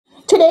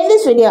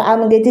this video,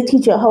 I'm going to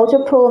teach you how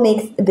to pro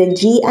mix the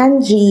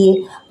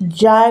G&G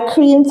jar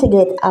cream to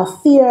get a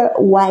fair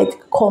white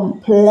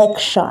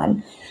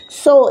complexion.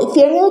 So if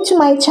you're new to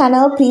my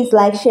channel, please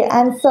like, share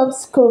and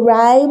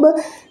subscribe.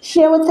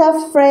 Share with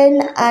a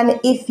friend, and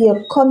if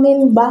you're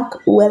coming back,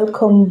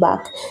 welcome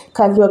back,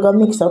 because we're gonna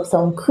mix up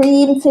some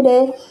cream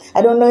today.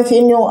 I don't know if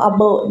you know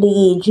about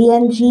the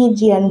G&G.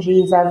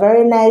 G&G is a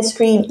very nice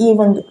cream,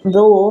 even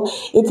though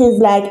it is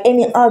like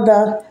any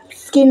other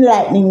skin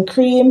lightening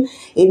cream.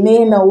 It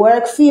may not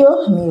work for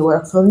you, it may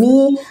work for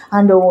me,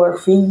 and don't work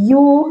for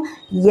you.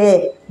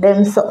 Yeah,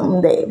 them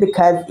something there,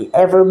 because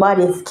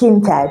everybody's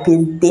skin type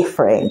is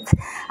different.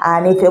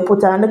 And if you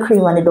put on the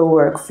cream and it don't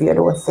work for you,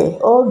 don't say,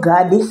 oh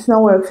God, this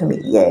don't work for me.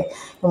 Yeah,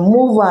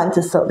 move on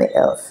to something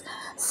else.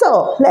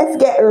 So let's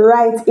get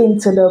right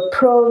into the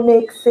pro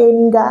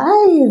mixing,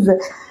 guys.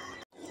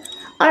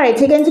 Alright,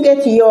 you're going to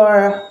get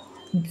your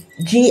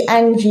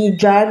G&G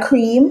jar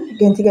cream. You're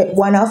going to get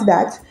one of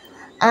that.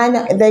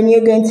 And then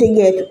you're going to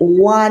get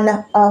one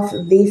of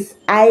this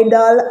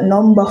Idole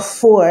number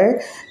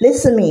 4.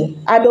 Listen to me,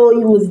 I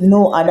don't use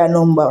no other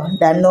number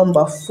than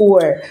number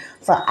 4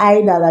 for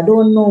Idole. I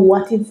don't know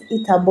what is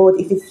it about,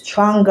 if it's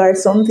stronger or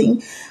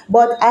something.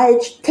 But I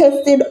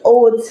tested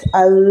out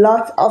a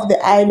lot of the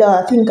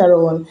Idole, I think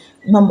around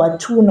number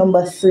 2,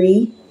 number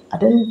 3. I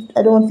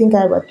don't think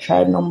I ever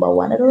tried number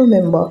 1. I don't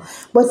remember.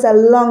 But it's a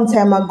long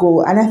time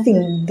ago. And I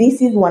think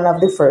this is one of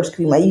the first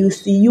cream I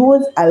used to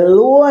use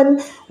alone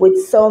with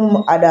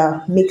some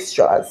other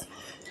mixtures.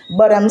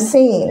 But I'm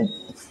saying,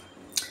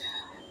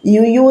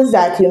 you use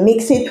that, you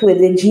mix it with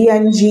the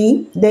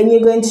G&G, then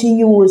you're going to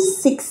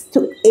use 6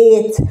 to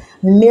 8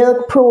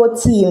 milk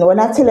protein.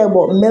 When I tell you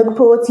about milk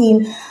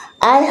protein,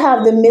 I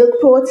have the milk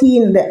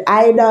protein, the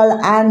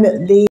Idole,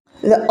 and the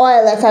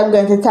oil that I'm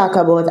going to talk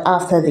about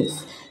after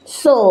this.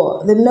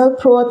 So the milk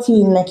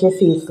protein make your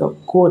face look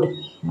good.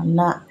 I'm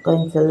not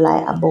going to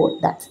lie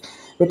about that,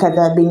 because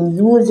I've been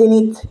using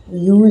it,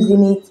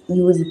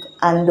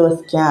 and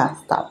just can't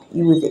stop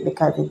using it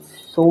because it's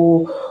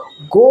so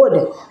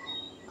good,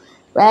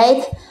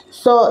 right?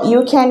 So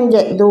you can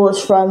get those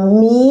from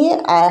me.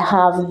 I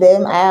have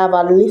them. I have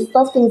a list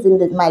of things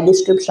in my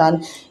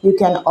description. You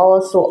can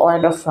also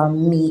order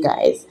from me,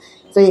 guys.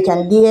 So you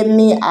can DM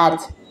me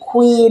at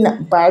Queen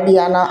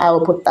Barbiana. I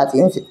will put that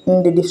in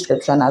the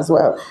description as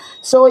well.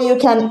 So you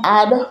can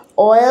add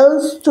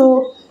oils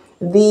to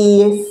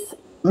this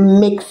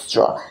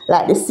mixture,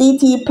 like the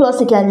CT Plus.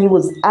 You can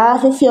use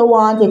half if you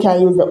want. You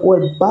can use the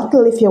whole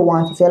bottle if you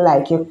want, if you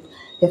like your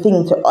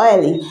thing to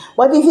oily.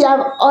 But if you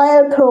have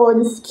oil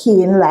prone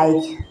skin,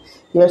 like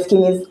your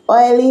skin is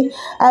oily,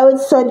 I would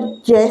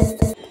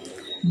suggest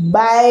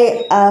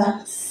buy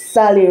a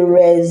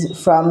Salirez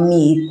from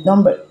me,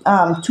 number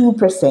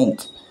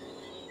 2%.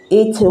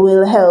 It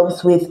will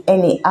help with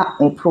any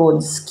acne prone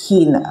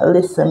skin.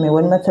 Listen me,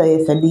 when I tell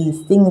you, so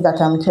these things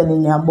that I'm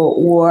telling you about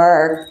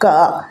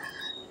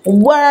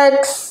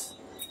works.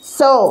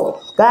 So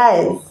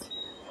guys,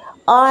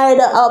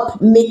 order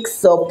up,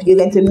 mix up. You're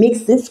going to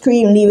mix this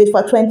cream, leave it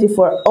for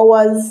 24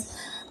 hours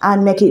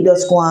and make it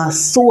just go and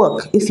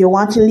soak. If you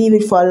want to leave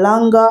it for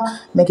longer,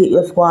 make it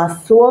just go and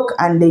soak,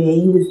 and then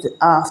you use it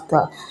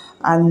after.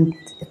 And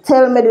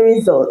tell me the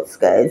results,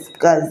 guys,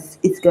 because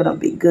it's gonna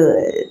be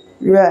good.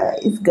 Right,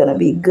 it's gonna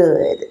be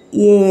good.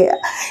 Yeah.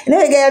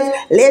 Anyway, guys,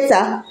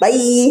 later.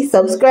 Bye.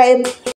 Subscribe.